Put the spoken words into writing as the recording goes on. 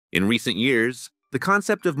In recent years, the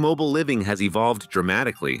concept of mobile living has evolved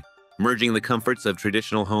dramatically, merging the comforts of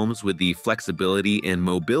traditional homes with the flexibility and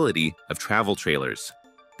mobility of travel trailers.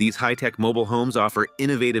 These high-tech mobile homes offer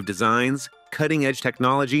innovative designs, cutting-edge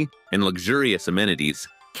technology, and luxurious amenities,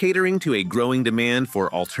 catering to a growing demand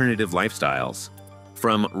for alternative lifestyles.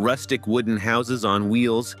 From rustic wooden houses on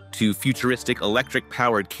wheels to futuristic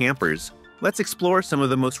electric-powered campers, let's explore some of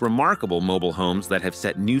the most remarkable mobile homes that have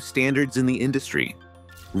set new standards in the industry.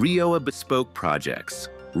 RIOA Bespoke Projects.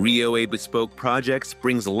 RIOA Bespoke Projects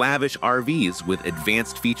brings lavish RVs with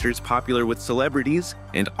advanced features popular with celebrities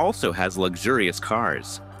and also has luxurious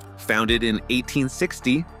cars. Founded in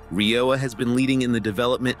 1860, RIOA has been leading in the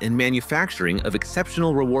development and manufacturing of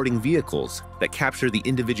exceptional rewarding vehicles that capture the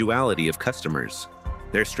individuality of customers.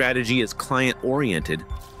 Their strategy is client-oriented.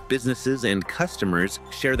 Businesses and customers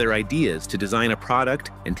share their ideas to design a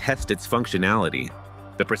product and test its functionality.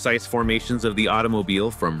 The precise formations of the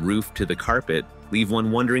automobile from roof to the carpet leave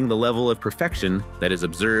one wondering the level of perfection that is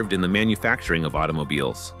observed in the manufacturing of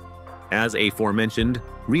automobiles. As aforementioned,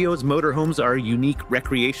 RIOA's motorhomes are unique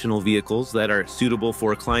recreational vehicles that are suitable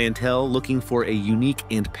for clientele looking for a unique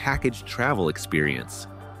and packaged travel experience.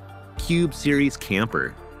 Cube Series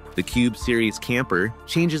Camper. The Cube Series Camper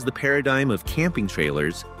changes the paradigm of camping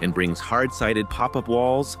trailers and brings hard-sided pop-up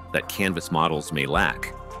walls that canvas models may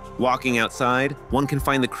lack. Walking outside, one can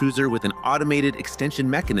find the cruiser with an automated extension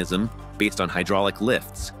mechanism based on hydraulic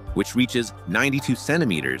lifts, which reaches 92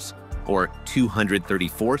 centimeters, or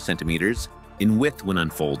 234 centimeters, in width when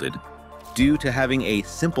unfolded. Due to having a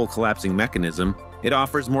simple collapsing mechanism, it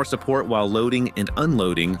offers more support while loading and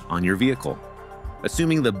unloading on your vehicle.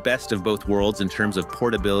 Assuming the best of both worlds in terms of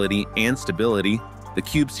portability and stability, the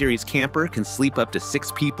Cube Series Camper can sleep up to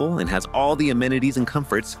 6 people and has all the amenities and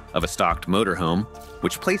comforts of a stocked motorhome,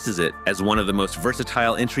 which places it as one of the most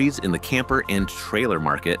versatile entries in the camper and trailer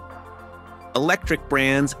market. Electric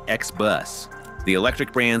Brands X-Bus. The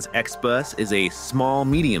Electric Brands X-Bus is a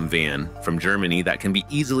small-medium van from Germany that can be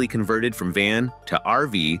easily converted from van to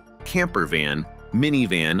RV, camper van,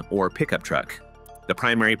 minivan, or pickup truck. The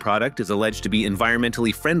primary product is alleged to be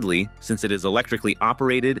environmentally friendly since it is electrically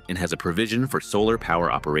operated and has a provision for solar power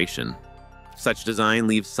operation. Such design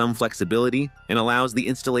leaves some flexibility and allows the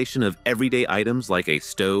installation of everyday items like a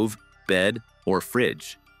stove, bed, or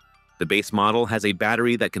fridge. The base model has a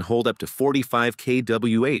battery that can hold up to 45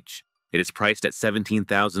 kWh. It is priced at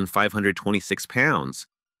 £17,526.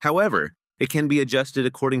 However, it can be adjusted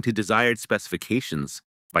according to desired specifications.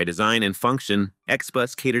 By design and function,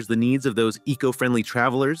 X-Bus caters the needs of those eco-friendly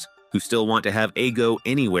travelers who still want to have a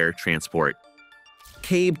go-anywhere transport.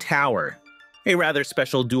 Cabe Tower. A rather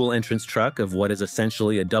special dual-entrance truck of what is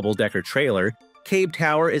essentially a double-decker trailer, Cabe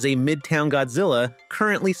Tower is a Midtown Godzilla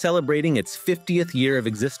currently celebrating its 50th year of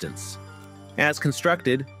existence. As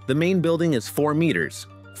constructed, the main building is 4 meters,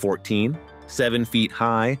 14, 7 feet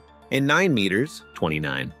high, and 9 meters,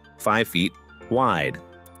 29, 5 feet wide.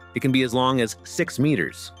 It can be as long as 6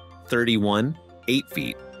 meters, 31, 8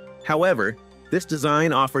 feet. However, this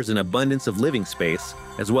design offers an abundance of living space,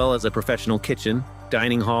 as well as a professional kitchen,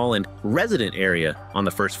 dining hall, and resident area on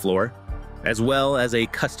the first floor, as well as a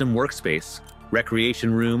custom workspace,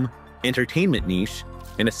 recreation room, entertainment niche,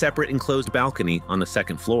 and a separate enclosed balcony on the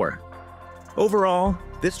second floor. Overall,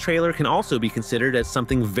 this trailer can also be considered as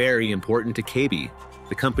something very important to KB.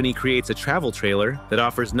 The company creates a travel trailer that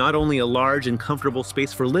offers not only a large and comfortable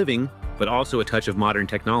space for living, but also a touch of modern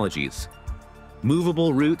technologies.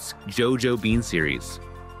 Movable Roots JoJo Bean Series.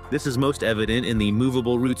 This is most evident in the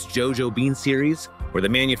Movable Roots JoJo Bean Series, where the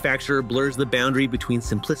manufacturer blurs the boundary between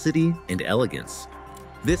simplicity and elegance.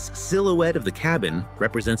 This silhouette of the cabin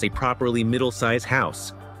represents a properly middle-sized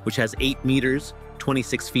house, which has 8 meters,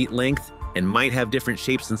 26 feet length, and might have different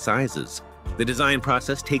shapes and sizes. The design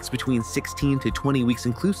process takes between 16 to 20 weeks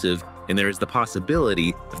inclusive, and there is the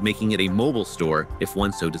possibility of making it a mobile store if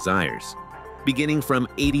one so desires. Beginning from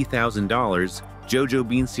 $80,000, JoJo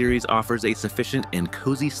Bean Series offers a sufficient and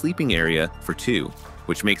cozy sleeping area for 2,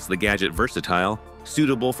 which makes the gadget versatile,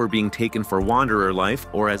 suitable for being taken for wanderer life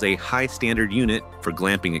or as a high-standard unit for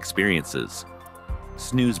glamping experiences.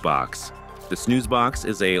 Snooze Box. The Snooze Box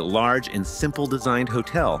is a large and simple designed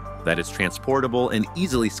hotel that is transportable and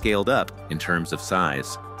easily scaled up in terms of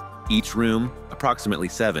size. Each room, approximately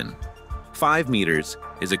 7. 5 meters,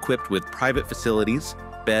 is equipped with private facilities,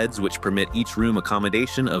 beds which permit each room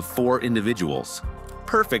accommodation of 4 individuals.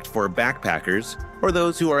 Perfect for backpackers or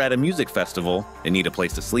those who are at a music festival and need a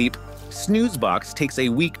place to sleep. Snooze Box takes a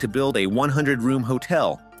week to build a 100-room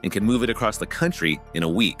hotel and can move it across the country in a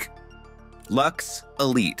week. Luxe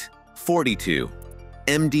Elite 42.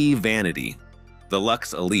 MD Vanity. The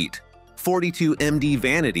Luxe Elite 42MD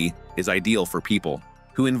Vanity is ideal for people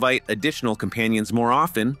who invite additional companions more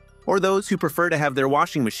often, or those who prefer to have their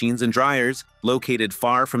washing machines and dryers located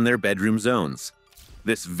far from their bedroom zones.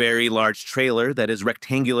 This very large trailer that is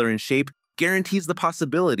rectangular in shape guarantees the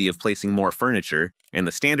possibility of placing more furniture, and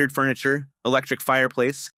the standard furniture, electric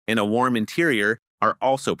fireplace, and a warm interior are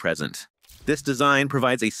also present. This design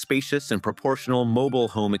provides a spacious and proportional mobile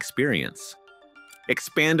home experience.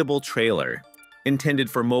 Expandable trailer. Intended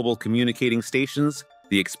for mobile communicating stations,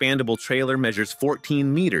 the expandable trailer measures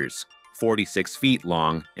 14 meters, 46 feet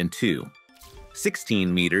long and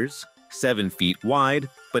 16 meters, 7 feet wide,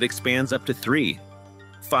 but expands up to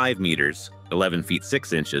 5 meters, 11 feet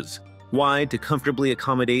 6 inches, wide to comfortably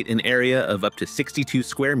accommodate an area of up to 62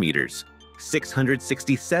 square meters,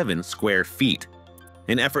 667 square feet.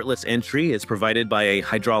 An effortless entry is provided by a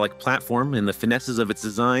hydraulic platform, and the finesses of its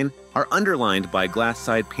design are underlined by glass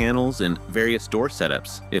side panels and various door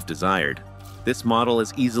setups, if desired. This model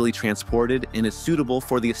is easily transported and is suitable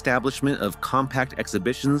for the establishment of compact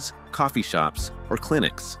exhibitions, coffee shops, or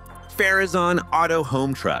clinics. Farazon Auto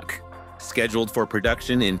Home Truck. Scheduled for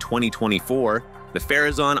production in 2024, the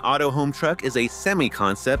Farazon Auto Home Truck is a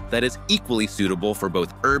semi-concept that is equally suitable for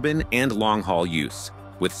both urban and long-haul use,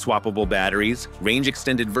 with swappable batteries,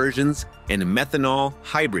 range-extended versions, and methanol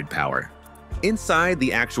hybrid power. Inside,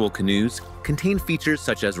 the actual canoes contain features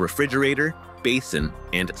such as refrigerator, basin,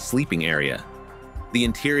 and sleeping area. The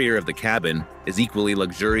interior of the cabin is equally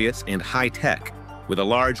luxurious and high-tech, with a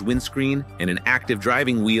large windscreen and an active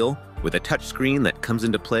driving wheel with a touchscreen that comes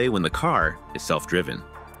into play when the car is self-driven.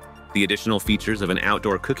 The additional features of an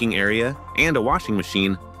outdoor cooking area and a washing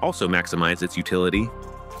machine also maximize its utility.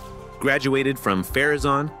 Graduated from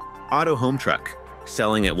Farazon Auto Home Truck,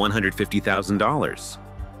 selling at $150,000.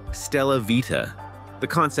 Stella Vita. The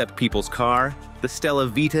concept people's car, the Stella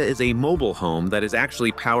Vita is a mobile home that is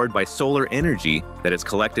actually powered by solar energy that is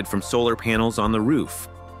collected from solar panels on the roof.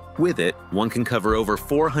 With it, one can cover over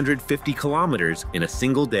 450 kilometers in a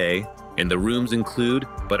single day, and the rooms include,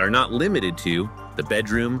 but are not limited to, the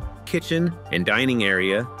bedroom, kitchen, and dining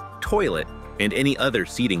area, toilet, and any other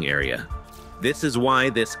seating area. This is why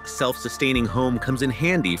this self-sustaining home comes in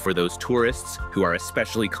handy for those tourists who are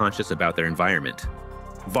especially conscious about their environment.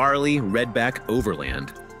 Varley Redback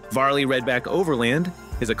Overland. Varley Redback Overland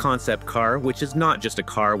is a concept car which is not just a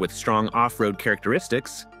car with strong off-road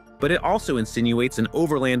characteristics, but it also insinuates an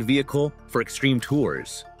overland vehicle for extreme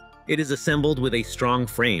tours. It is assembled with a strong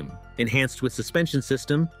frame, enhanced with suspension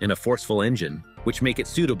system and a forceful engine, which make it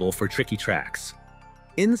suitable for tricky tracks.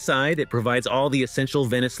 Inside, it provides all the essential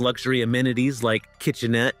Venice luxury amenities like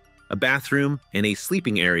kitchenette, a bathroom, and a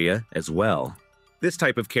sleeping area as well. This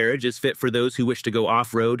type of carriage is fit for those who wish to go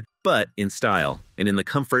off-road, but in style, and in the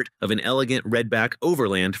comfort of an elegant redback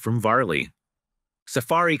overland from Varley.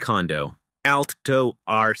 Safari Condo Alto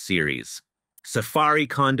R Series. Safari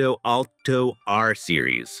Condo Alto R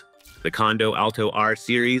Series. The Condo Alto R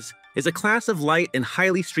Series is a class of light and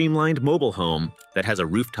highly streamlined mobile home that has a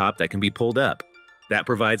rooftop that can be pulled up. That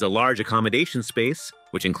provides a large accommodation space,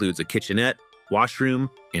 which includes a kitchenette, washroom,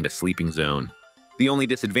 and a sleeping zone. The only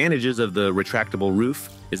disadvantages of the retractable roof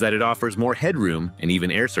is that it offers more headroom and even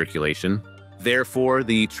air circulation. Therefore,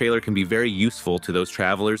 the trailer can be very useful to those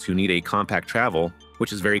travelers who need a compact travel,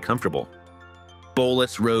 which is very comfortable.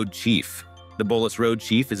 Bolus Road Chief. The Bolus Road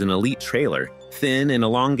Chief is an elite trailer, thin and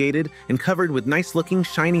elongated and covered with nice-looking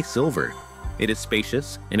shiny silver. It is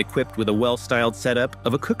spacious and equipped with a well-styled setup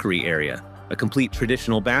of a cookery area, a complete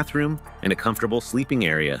traditional bathroom, and a comfortable sleeping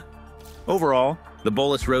area. Overall, the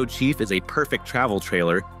Bolus Road Chief is a perfect travel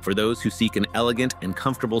trailer for those who seek an elegant and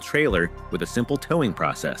comfortable trailer with a simple towing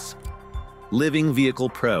process. Living Vehicle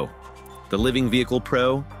Pro. The Living Vehicle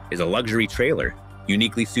Pro is a luxury trailer,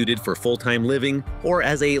 uniquely suited for full-time living or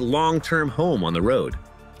as a long-term home on the road.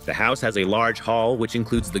 The house has a large hall which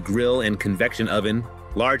includes the grill and convection oven,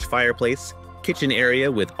 large fireplace, kitchen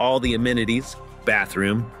area with all the amenities,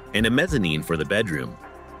 bathroom, and a mezzanine for the bedroom.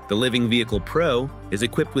 The Living Vehicle Pro is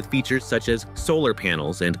equipped with features such as solar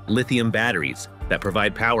panels and lithium batteries that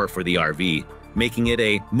provide power for the RV, making it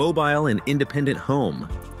a mobile and independent home.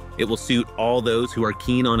 It will suit all those who are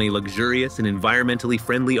keen on a luxurious and environmentally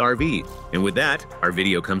friendly RV. And with that, our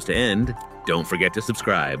video comes to end. Don't forget to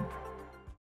subscribe.